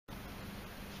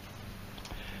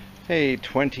Hey,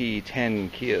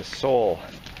 2010 Kia Soul,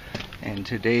 and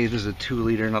today this is a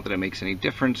 2-liter. Not that it makes any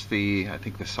difference. I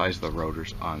think the size of the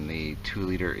rotors on the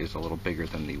 2-liter is a little bigger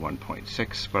than the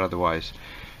 1.6, but otherwise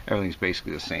everything's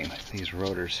basically the same. These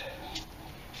rotors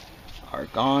are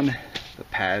gone. The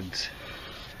pads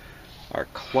are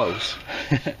close.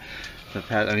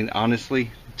 I mean,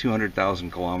 honestly, 200,000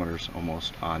 kilometers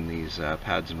almost on these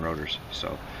pads and rotors,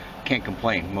 so can't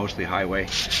complain. Mostly highway.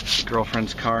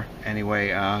 Girlfriend's car.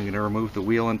 Anyway, I'm going to remove the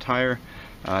wheel and tire.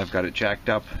 I've got it jacked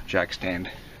up, jack stand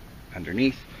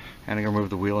underneath, and I'm going to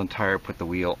remove the wheel and tire, put the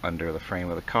wheel under the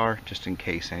frame of the car, just in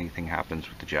case anything happens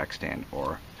with the jack stand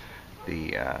or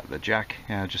the jack,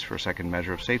 just for a second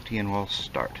measure of safety, and we'll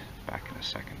start back in a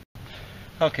second.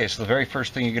 Okay, so the very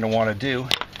first thing you're going to want to do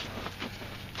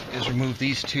is remove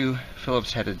these two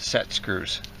Phillips headed set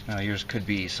screws. Now yours could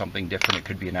be something different. It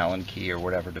could be an Allen key or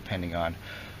whatever, depending on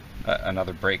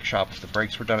another brake shop. If the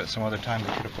brakes were done at some other time,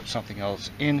 they could have put something else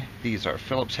in. These are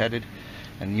Phillips headed,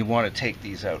 and you want to take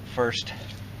these out first.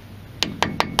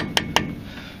 I'm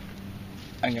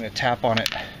going to tap on it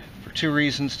for two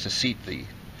reasons: to seat the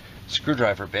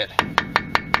screwdriver bit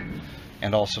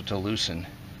and also to loosen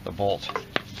the bolt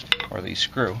or the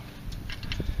screw.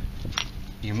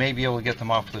 You may be able to get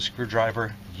them off with a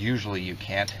screwdriver. Usually you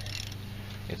can't.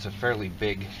 It's a fairly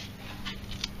big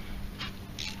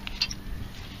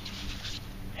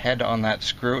head on that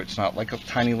screw. It's not like a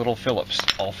tiny little Phillips.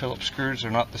 All Phillips screws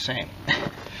are not the same.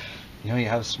 You know, you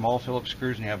have small Phillips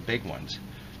screws and you have big ones.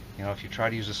 You know, if you try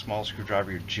to use a small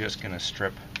screwdriver, you're just going to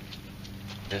strip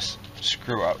this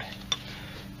screw out,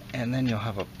 and then you'll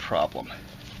have a problem.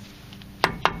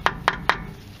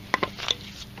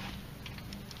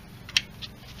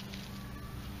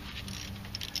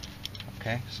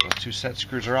 Okay, so the two set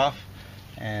screws are off,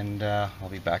 and I'll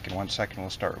be back in 1 second. We'll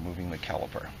start removing the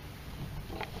caliper.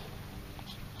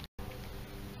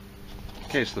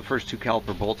 Okay, so the first two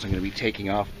caliper bolts I'm going to be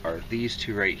taking off are these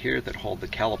two right here that hold the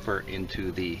caliper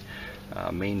into the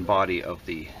main body of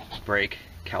the brake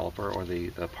caliper, or the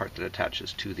part that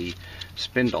attaches to the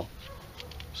spindle.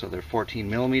 So they're 14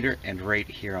 millimeter, and right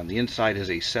here on the inside is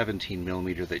a 17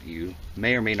 millimeter that you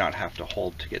may or may not have to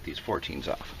hold to get these 14s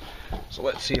off. So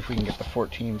let's see if we can get the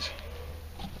 14s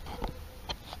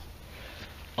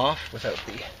off without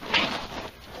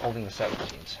holding the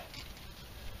 17s.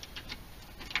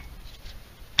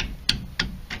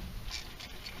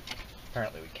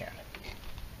 Apparently we can.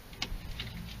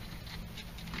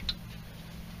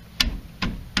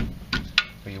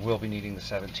 But you will be needing the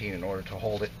 17 in order to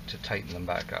hold it, to tighten them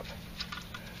back up.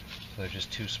 So they're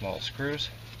just two small screws.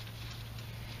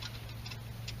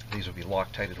 These will be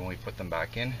Loctited when we put them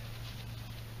back in.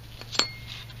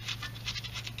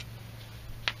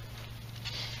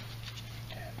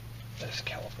 And this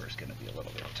caliper is going to be a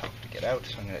little bit tough to get out,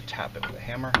 so I'm going to tap it with a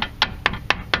hammer.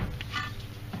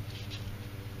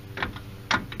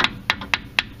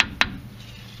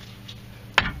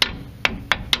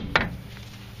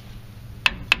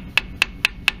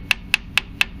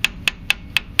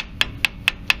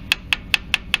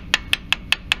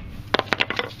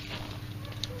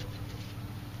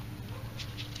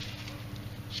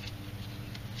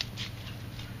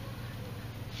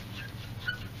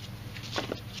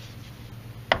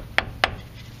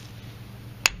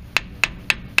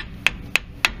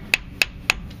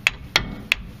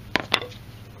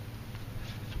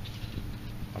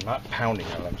 I'm not pounding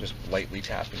on it, I'm just lightly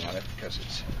tapping on it because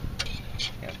it's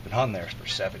been on there for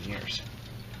 7 years.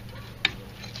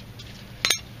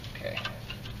 Okay. I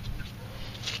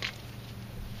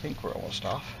think we're almost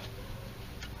off.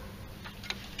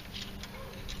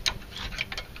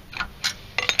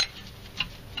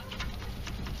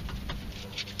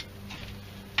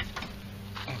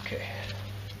 Okay.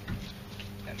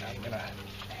 And I'm going to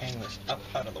hang this up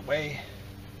out of the way.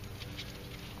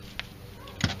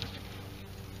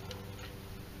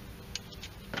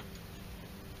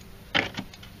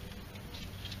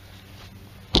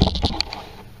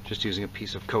 Just using a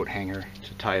piece of coat hanger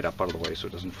to tie it up out of the way so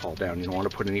it doesn't fall down. You don't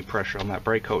want to put any pressure on that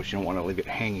brake hose. You don't want to leave it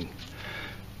hanging.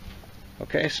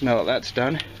 Okay, so now that that's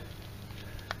done,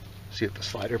 see if the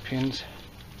slider pins.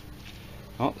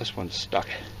 Oh, this one's stuck.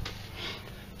 So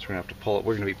we're going to have to pull it.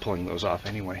 We're going to be pulling those off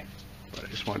anyway. But I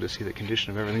just wanted to see the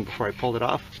condition of everything before I pulled it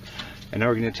off. And now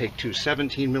we're going to take two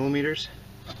 17 millimeters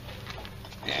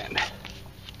and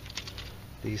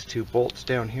these two bolts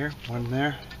down here, one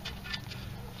there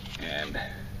and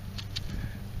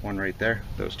one right there.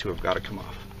 Those two have got to come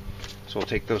off. So we'll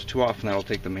take those two off, and that'll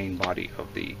take the main body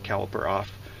of the caliper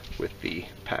off with the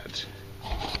pads.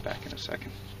 Back in a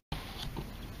second.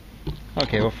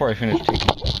 Okay, before I finish taking,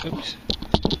 oops,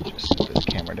 just set this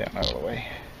camera down out of the way.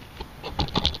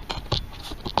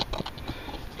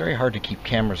 very hard to keep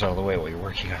cameras out of the way while you're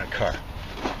working on a car.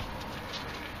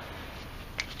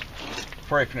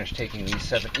 Before I finish taking these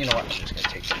 7, you know what, I'm just going to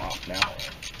take them off now.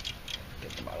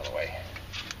 Get them out of the way.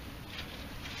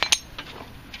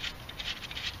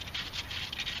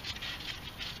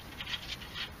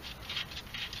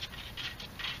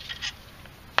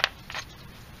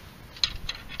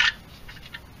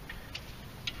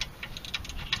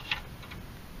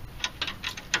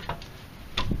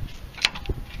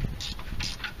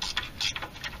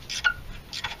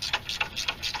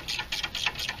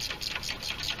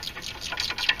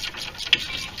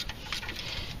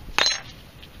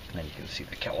 And you can see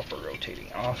the caliper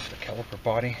rotating off, the caliper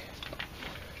body.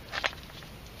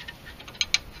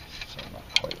 So I'm not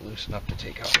quite loose enough to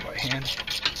take off by hand.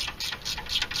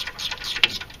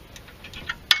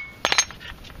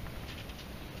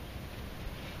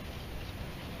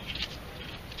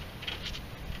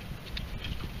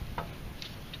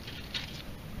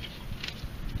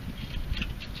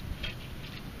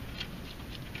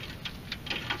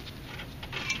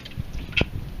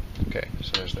 Okay,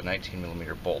 so there's the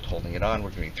 19mm bolt holding it on. We're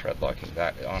going to be thread locking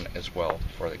that on as well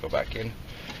before they go back in.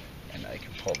 And I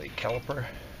can pull the caliper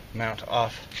mount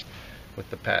off with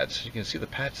the pads. You can see the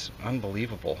pads,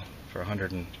 unbelievable for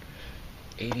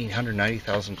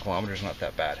 190,000 kilometers, not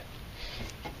that bad.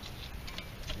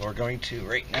 What we're going to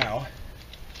right now,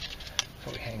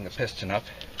 so we hang the piston up,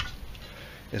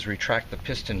 is retract the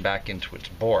piston back into its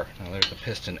bore. Now there's the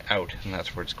piston out, and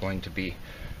that's where it's going to be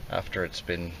after it's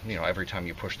been, you know, every time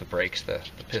you push the brakes, the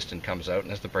piston comes out,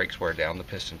 and as the brakes wear down, the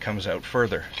piston comes out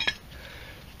further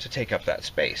to take up that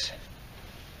space.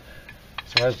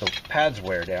 So as the pads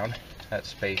wear down, that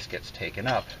space gets taken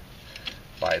up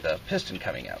by the piston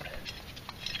coming out.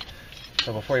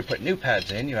 So before you put new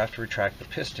pads in, you have to retract the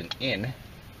piston in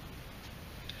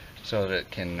so that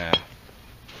it can,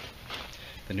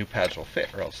 the new pads will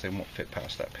fit, or else they won't fit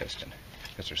past that piston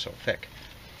because they're so thick.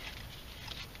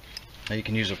 Now you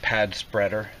can use a pad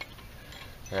spreader.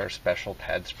 There are special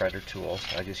pad spreader tools.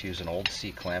 I just use an old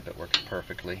C-clamp. It works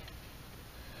perfectly.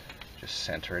 Just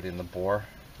center it in the bore.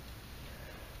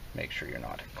 Make sure you're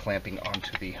not clamping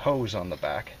onto the hose on the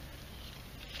back.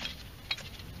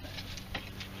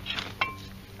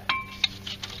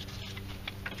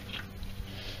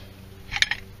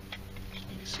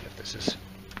 Let me see if this is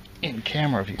in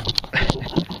camera view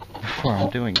before I'm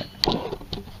doing it.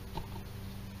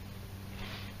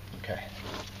 Okay.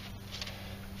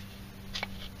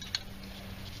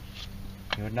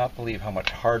 You would not believe how much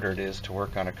harder it is to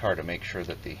work on a car to make sure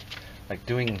that like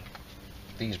doing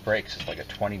these brakes is like a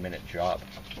 20-minute job,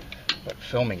 but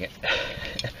filming it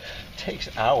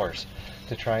takes hours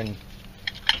to try and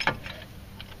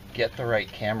get the right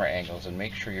camera angles and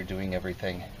make sure you're doing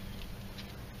everything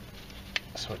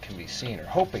so it can be seen, or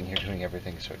hoping you're doing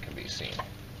everything so it can be seen.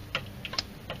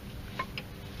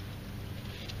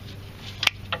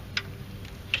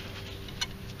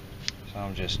 So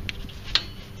I'm just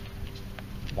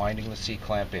winding the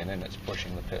C-clamp in, and it's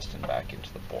pushing the piston back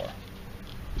into the bore.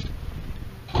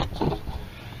 So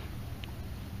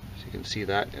you can see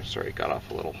that, sorry, it got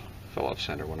off a little, fell off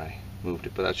center when I moved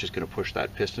it, but that's just going to push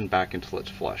that piston back until it's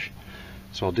flush.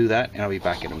 So I'll do that, and I'll be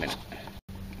back in a minute.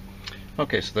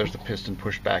 Okay, so there's the piston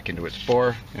pushed back into its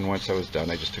bore, and once I was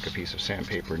done, I just took a piece of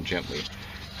sandpaper and gently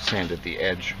sanded the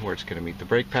edge where it's going to meet the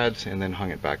brake pads, and then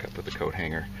hung it back up with the coat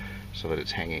hanger so that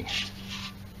it's hanging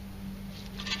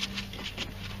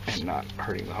and not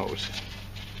hurting the hose.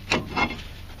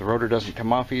 If the rotor doesn't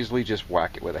come off easily, just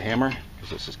whack it with a hammer,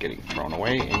 because this is getting thrown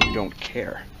away and you don't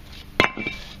care.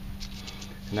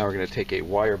 Now we're going to take a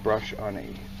wire brush on a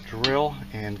drill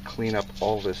and clean up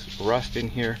all this rust in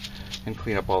here and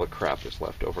clean up all the crap that's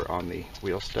left over on the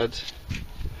wheel studs.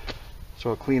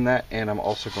 So I'll clean that, and I'm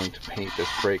also going to paint this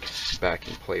brake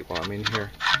backing plate while I'm in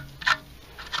here.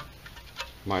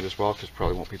 Might as well, because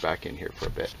probably won't be back in here for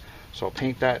a bit. So I'll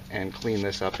paint that and clean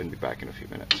this up and be back in a few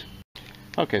minutes.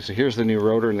 Okay, so here's the new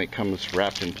rotor, and it comes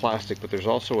wrapped in plastic, but there's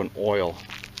also an oil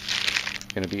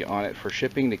going to be on it for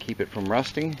shipping to keep it from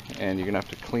rusting, and you're going to have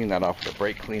to clean that off with a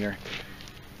brake cleaner.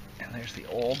 And there's the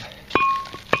old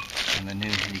and the new.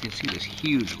 You can see this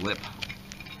huge lip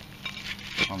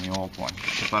on the old one.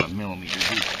 It's about 1 millimeter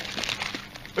deep,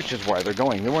 which is why they're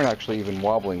going. They weren't actually even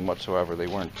wobbling whatsoever. They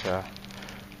weren't,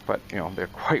 but you know, they're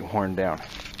quite worn down.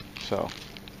 So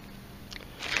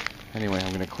anyway,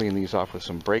 I'm going to clean these off with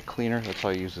some brake cleaner. That's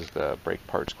all I use, is the brake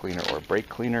parts cleaner or brake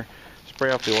cleaner.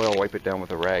 Spray off the oil, wipe it down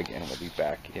with a rag, and we'll be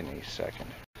back in a second.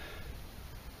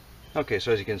 Okay,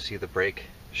 so as you can see, the brake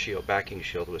shield, backing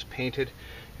shield, was painted,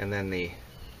 and then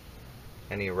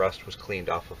any rust was cleaned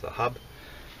off of the hub.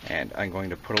 And I'm going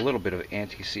to put a little bit of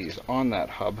anti-seize on that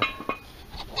hub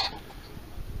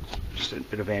Just a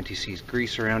bit of anti-seize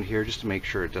grease around here just to make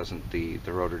sure it doesn't, the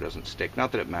rotor doesn't stick.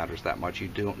 Not that it matters that much, you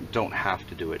don't have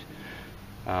to do it,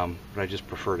 but I just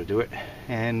prefer to do it.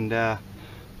 And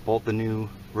bolt the new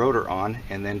rotor on,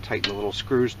 and then tighten the little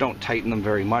screws. Don't tighten them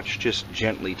very much, just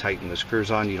gently tighten the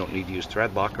screws on. You don't need to use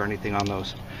thread lock or anything on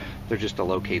those. They're just to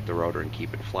locate the rotor and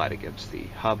keep it flat against the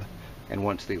hub. And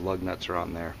once the lug nuts are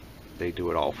on there, they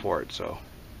do it all for it, so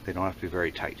they don't have to be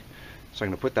very tight. So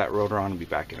I'm going to put that rotor on and be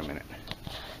back in a minute.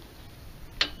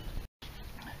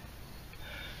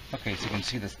 Okay, so you can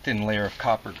see this thin layer of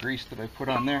copper grease that I put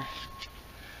on there.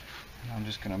 And I'm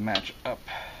just going to match up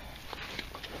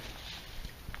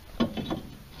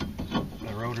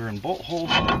the rotor and bolt holes.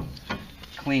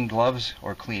 Clean gloves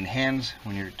or clean hands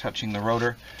when you're touching the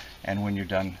rotor, and when you're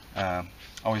done,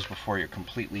 always before you're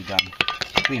completely done,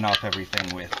 clean off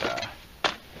everything with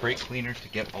brake cleaner to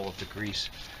get all of the grease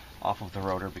off of the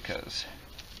rotor, because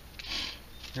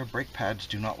your brake pads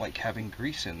do not like having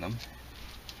grease in them.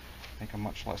 Make them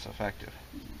much less effective.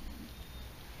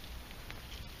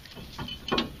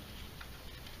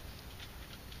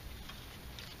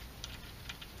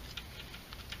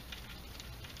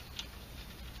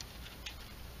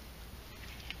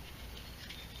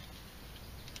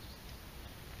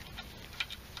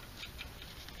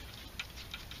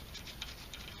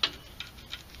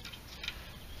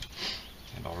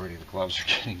 And already the gloves are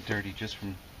getting dirty just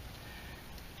from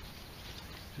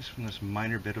this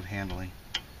minor bit of handling.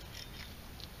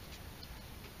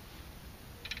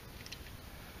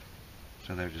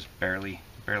 So they're just barely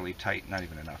tight, not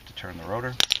even enough to turn the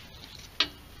rotor.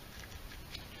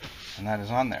 And that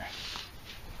is on there.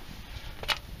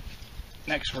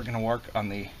 Next we're going to work on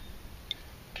the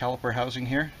caliper housing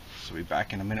here. So we'll be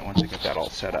back in a minute once I get that all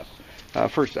set up.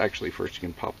 First you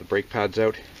can pop the brake pads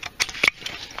out.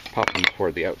 Pop them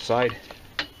toward the outside.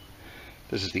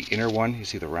 This is the inner one. You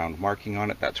see the round marking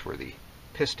on it. That's where the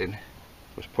piston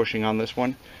was pushing on this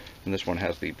one. And this one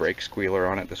has the brake squealer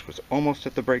on it. This was almost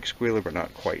at the brake squealer, but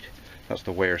not quite. That's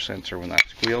the wear sensor. When that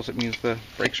squeals, it means the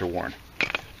brakes are worn.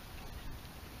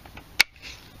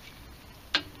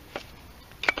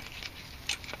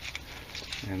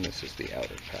 And this is the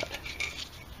outer pad.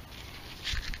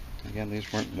 Again,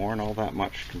 these weren't worn all that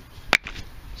much,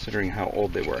 considering how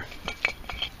old they were.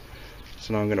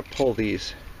 So now I'm going to pull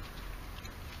these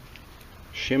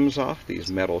shims off,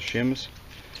 these metal shims.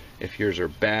 If yours are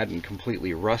bad and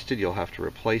completely rusted, you'll have to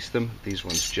replace them. These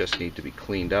ones just need to be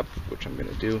cleaned up, which I'm going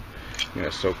to do. I'm going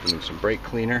to soak them in some brake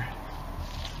cleaner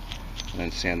and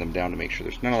then sand them down to make sure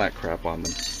there's none of that crap on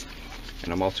them.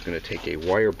 And I'm also going to take a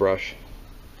wire brush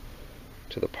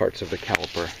to the parts of the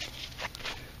caliper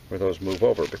where those move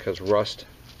over, because rust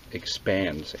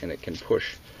expands and it can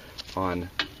push on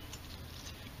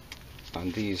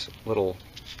these little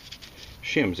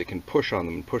shims. It can push on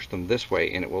them and push them this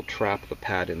way, and it will trap the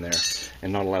pad in there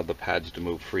and not allow the pads to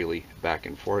move freely back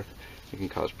and forth. It can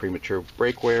cause premature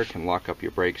brake wear, can lock up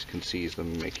your brakes, can seize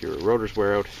them, make your rotors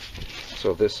wear out.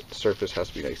 So this surface has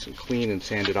to be nice and clean and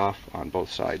sanded off on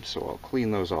both sides. So I'll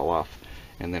clean those all off,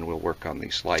 and then we'll work on the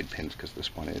slide pins, because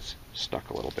this one is stuck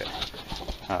a little bit.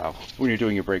 When you're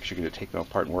doing your brakes, you're going to take them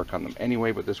apart and work on them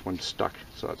anyway, but this one's stuck,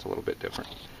 so that's a little bit different.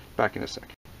 Back in a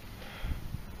second.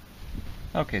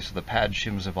 Okay, so the pad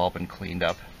shims have all been cleaned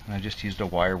up, and I just used a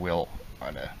wire wheel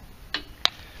on a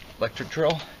electric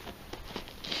drill,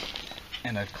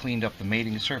 and I've cleaned up the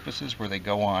mating surfaces where they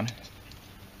go on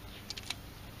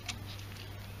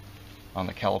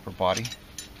the caliper body.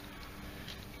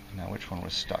 Now, which one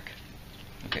was stuck?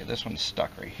 Okay, this one's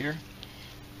stuck right here,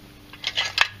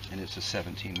 and it's a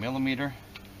 17 millimeter.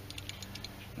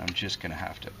 And I'm just going to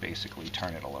have to basically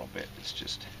turn it a little bit. It's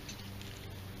just,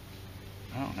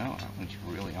 oh no, that one's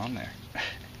really on there.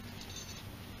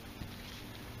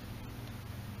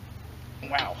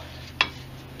 Wow,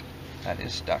 that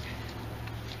is stuck.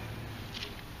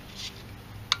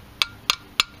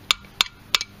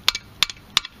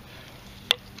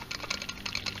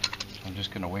 I'm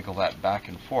just going to wiggle that back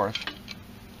and forth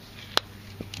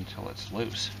until it's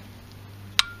loose.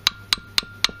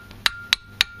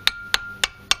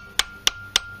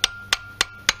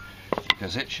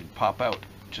 Because it should pop out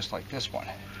just like this one.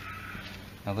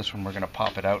 Now this one we're going to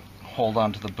pop it out, hold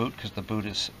on to the boot, because the boot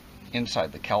is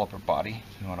inside the caliper body.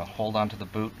 You want to hold on to the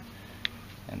boot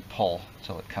and pull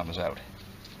till it comes out.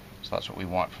 So that's what we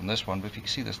want from this one. But if you can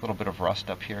see this little bit of rust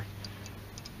up here,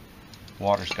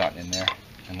 water's gotten in there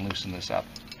and loosened this up,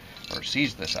 or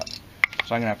seized this up.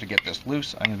 So I'm going to have to get this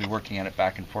loose. I'm going to be working on it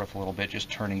back and forth a little bit, just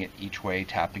turning it each way,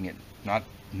 tapping it, not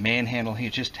manhandling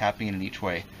it, just tapping it in each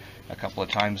way a couple of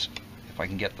times. If I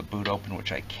can get the boot open,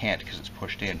 which I can't because it's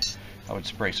pushed in, I would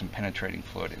spray some penetrating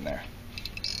fluid in there.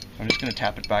 I'm just going to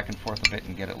tap it back and forth a bit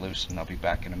and get it loose, and I'll be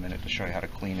back in a minute to show you how to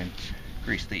clean and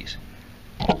grease these.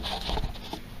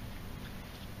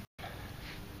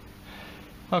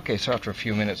 Okay, so after a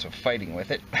few minutes of fighting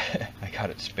with it, I got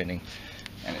it spinning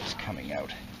and it's coming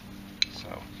out.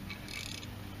 So,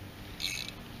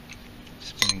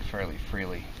 spinning fairly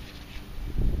freely.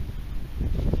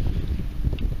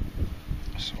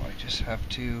 So I just have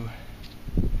to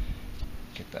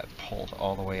get that pulled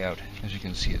all the way out. As you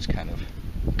can see, it's kind of,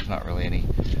 there's not really any,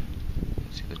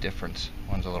 see the difference.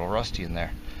 One's a little rusty in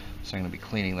there. So I'm going to be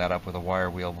cleaning that up with a wire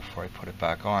wheel before I put it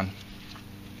back on.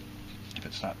 If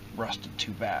it's not rusted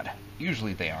too bad.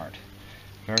 Usually they aren't.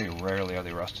 Very rarely are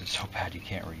they rusted so bad you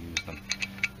can't reuse them.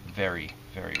 Very,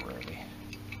 very rarely.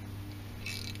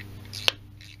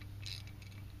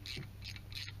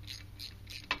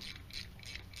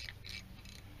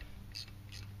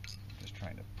 Just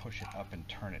trying to push it up and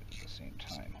turn it at the same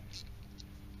time.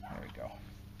 There we go.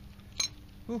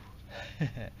 Whew.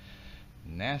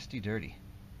 Nasty dirty.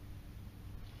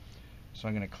 So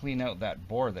I'm going to clean out that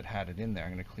bore that had it in there.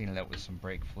 I'm going to clean it out with some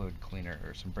brake fluid cleaner,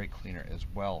 or some brake cleaner as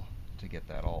well, to get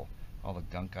that all the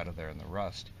gunk out of there and the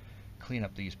rust. Clean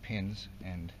up these pins,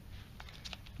 and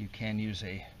you can use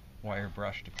a wire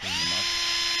brush to clean them up.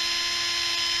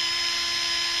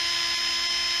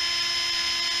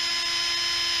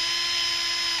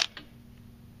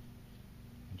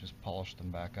 And just polish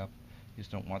them back up. You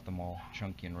just don't want them all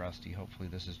chunky and rusty. Hopefully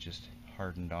this is just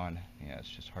hardened on. Yeah, it's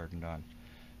just hardened on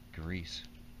grease.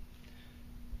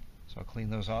 So I'll clean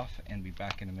those off and be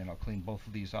back in a minute. I'll clean both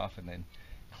of these off and then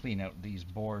clean out these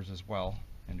bores as well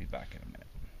and be back in a minute.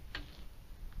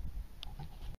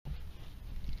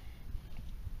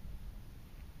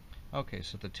 Okay,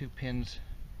 so the two pins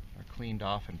are cleaned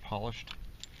off and polished.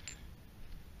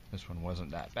 This one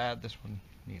wasn't that bad. This one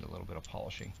needed a little bit of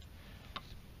polishing.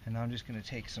 And now I'm just going to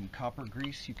take some copper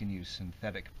grease. You can use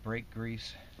synthetic brake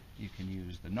grease. You can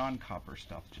use the non-copper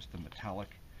stuff, just the metallic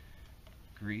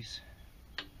grease.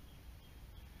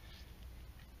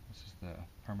 This is the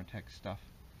Permatex stuff.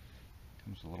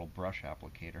 Comes with a little brush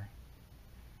applicator.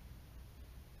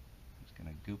 I'm just going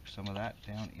to goop some of that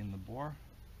down in the bore.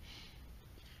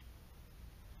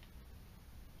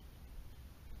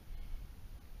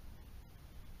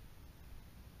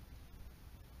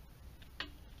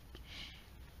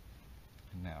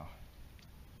 And now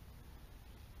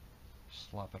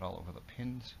slop it all over the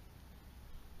pins.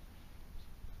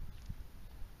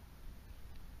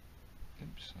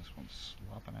 Oops, this one's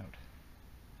slopping out.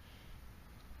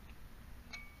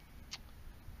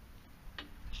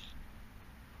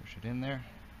 Push it in there.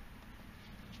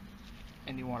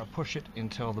 And you want to push it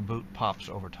until the boot pops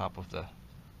over top of the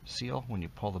seal. When you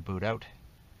pull the boot out,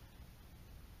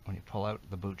 when you pull out,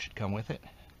 the boot should come with it.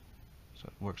 So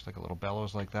it works like a little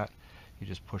bellows like that. You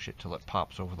just push it till it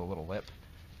pops over the little lip.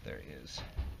 There is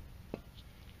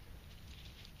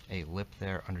a lip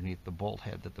there underneath the bolt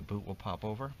head that the boot will pop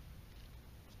over.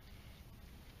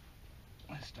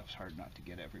 This stuff's hard not to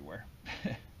get everywhere.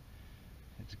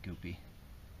 It's goopy.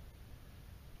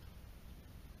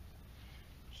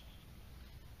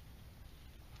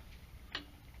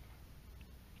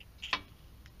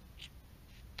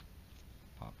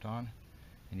 Popped on,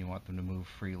 and you want them to move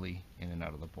freely in and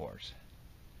out of the bores.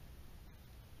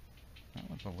 That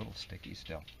one's a little sticky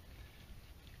still,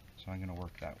 so I'm going to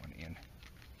work that one in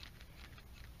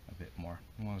a bit more.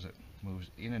 As long as it moves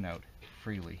in and out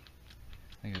freely.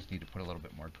 I think I just need to put a little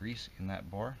bit more grease in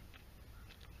that bore.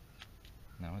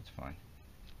 No, it's fine.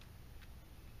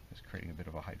 Just creating a bit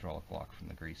of a hydraulic lock from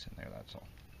the grease in there, that's all.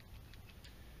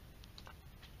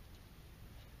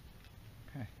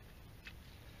 Okay.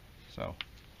 So,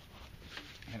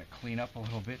 I'm going to clean up a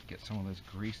little bit, get some of this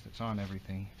grease that's on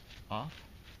everything off.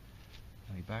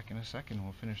 I'll be back in a second and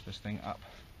we'll finish this thing up.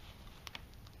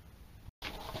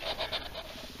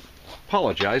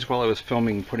 Apologize, while I was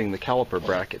filming putting the caliper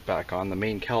bracket back on, the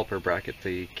main caliper bracket,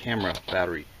 the camera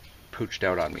battery pooched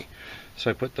out on me. So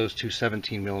I put those two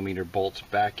 17mm bolts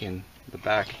back in the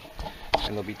back,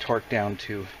 and they'll be torqued down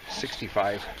to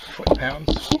 65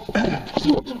 foot-pounds.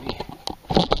 Excuse me.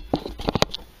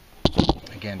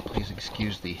 Again, please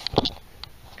excuse the,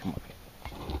 come on,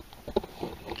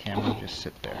 the camera, just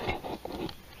sit there.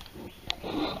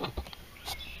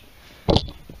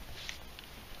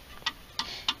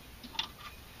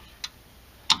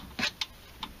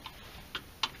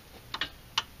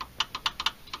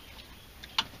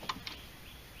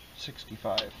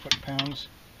 Foot-pounds,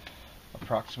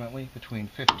 approximately between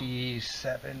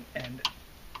 57 and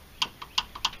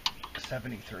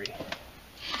 73.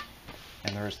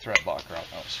 And there is thread locker on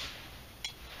those.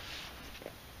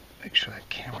 Make sure that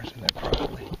camera's in there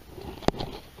properly.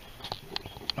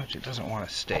 I'll which it doesn't want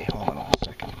to stay. Hold on a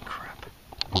second. Crap.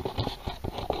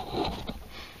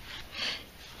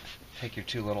 Take your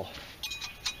two little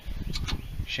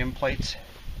shim plates.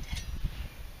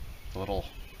 The little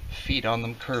feet on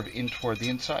them curve in toward the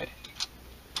inside.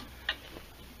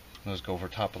 Those go over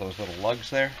top of those little lugs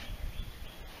there.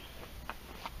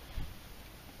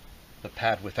 The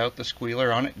pad without the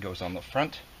squealer on it goes on the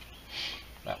front.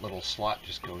 That little slot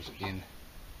just goes in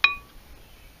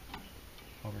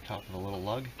over top of the little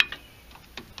lug,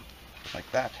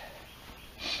 like that.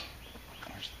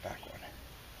 There's the back one.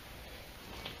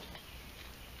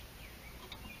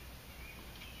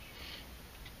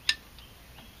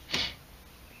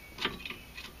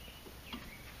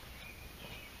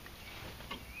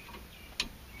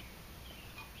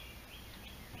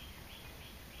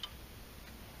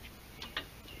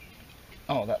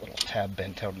 Oh, that little tab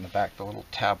bent out in the back. The little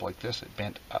tab like this, it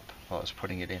bent up while I was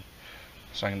putting it in.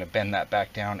 So I'm going to bend that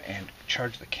back down and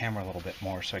charge the camera a little bit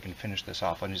more so I can finish this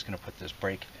off. I'm just going to put this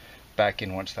brake back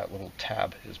in once that little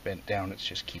tab is bent down. It's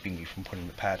just keeping me from putting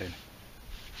the pad in.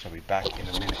 So I'll be back in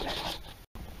a minute.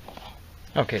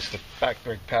 Okay, so the back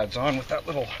brake pad's on with that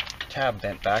little tab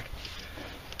bent back.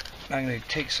 Now I'm going to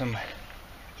take some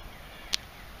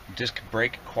disc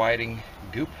brake quieting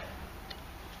goop.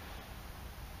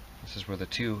 This is where the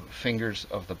two fingers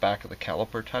of the back of the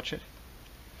caliper touch it.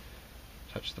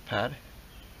 Touch the pad.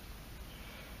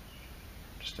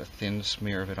 Just a thin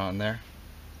smear of it on there.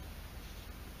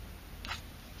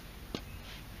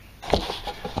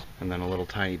 And then a little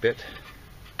tiny bit.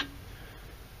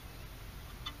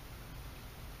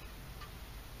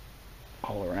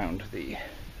 All around the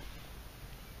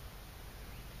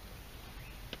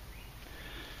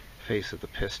face of the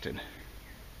piston.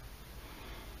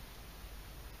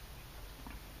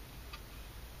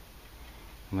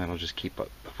 And that'll just keep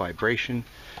up the vibration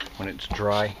when it's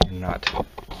dry and not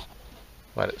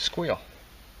let it squeal.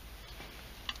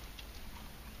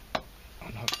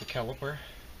 Unhook the caliper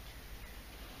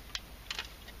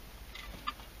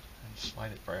and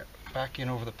slide it back in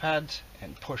over the pads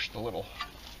and push the little,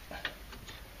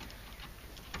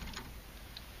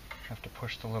 have to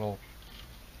push the little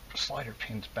slider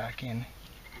pins back in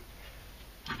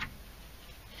to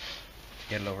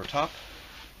get it over top.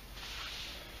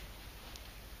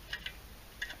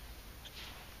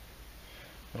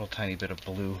 Little tiny bit of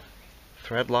blue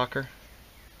thread locker.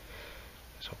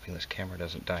 I was hoping this camera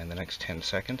doesn't die in the next 10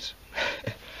 seconds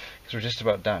because we're just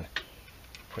about done.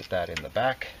 Put that in the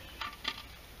back,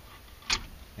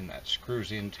 and that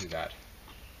screws into that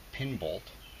pin bolt.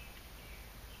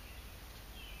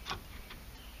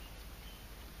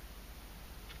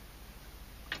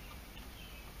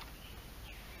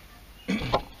 It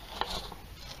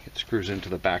screws into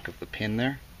the back of the pin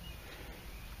there.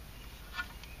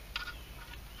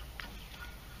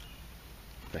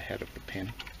 The head of the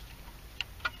pin.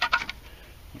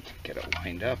 Once I get it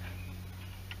lined up,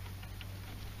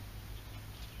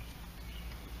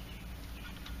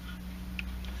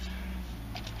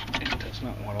 it does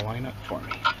not want to line up for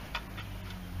me.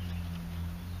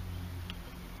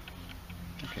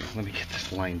 Okay, let me get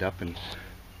this lined up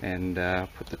and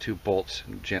put the two bolts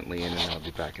gently in, and I'll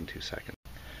be back in 2 seconds.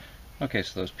 Okay,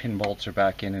 so those pin bolts are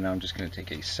back in, and now I'm just going to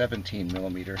take a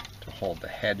 17mm to hold the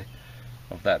head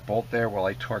of that bolt there while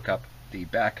I torque up the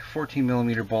back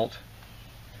 14mm bolt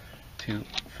to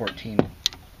 20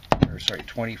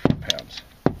 foot-pounds.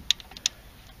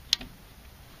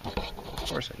 Of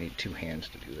course I need two hands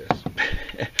to do this.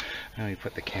 Let me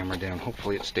put the camera down.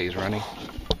 Hopefully it stays running.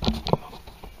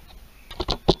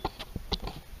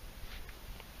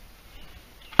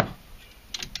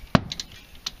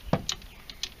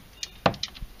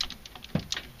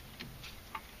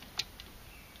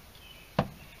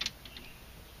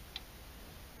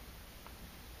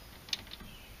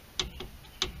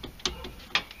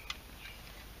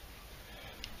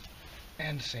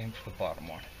 And same for the bottom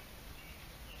one.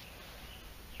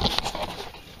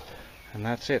 And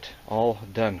that's it, all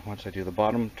done. Once I do the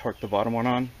bottom, torque the bottom one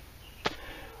on,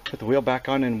 put the wheel back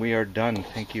on, and we are done.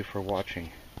 Thank you for watching.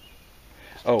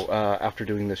 Oh, after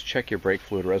doing this, check your brake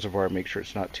fluid reservoir. Make sure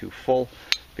it's not too full,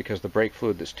 because the brake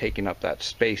fluid that's taking up that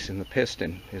space in the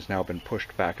piston has now been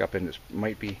pushed back up, and it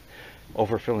might be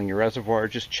overfilling your reservoir.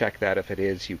 Just check that. If it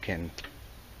is, you can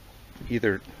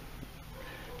either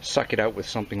suck it out with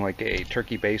something like a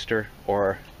turkey baster,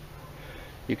 or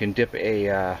you can dip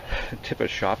a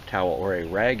shop towel or a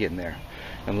rag in there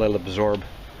and let it absorb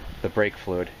the brake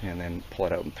fluid, and then pull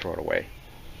it out and throw it away.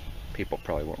 People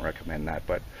probably won't recommend that,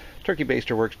 but turkey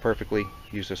baster works perfectly.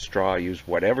 Use a straw, use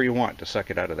whatever you want to suck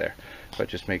it out of there, but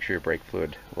just make sure your brake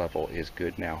fluid level is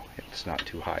good now. It's not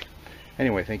too high.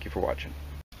 Anyway, thank you for watching.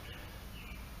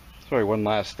 Sorry, one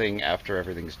last thing after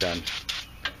everything's done.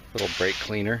 Little brake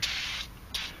cleaner.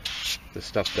 This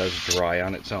stuff does dry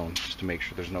on its own, just to make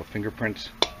sure there's no fingerprints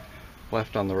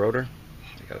left on the rotor.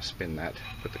 You gotta spin that,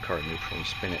 put the car in neutral and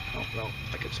spin it. Oh no,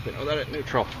 I can spin without it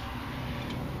neutral.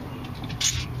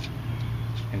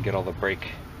 And get all the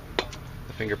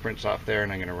fingerprints off there,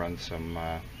 and I'm gonna run some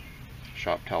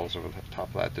shop towels over the top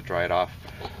of that to dry it off.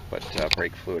 But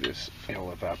brake fluid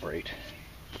it'll evaporate.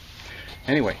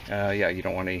 Anyway, yeah, you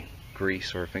don't want any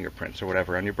grease or fingerprints or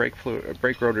whatever on your brake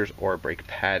rotors or brake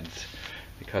pads,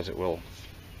 because it will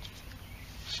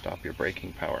stop your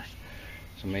braking power.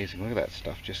 It's amazing. Look at that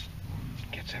stuff, just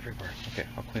gets everywhere. Okay,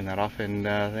 I'll clean that off and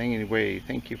anyway,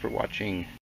 thank you for watching.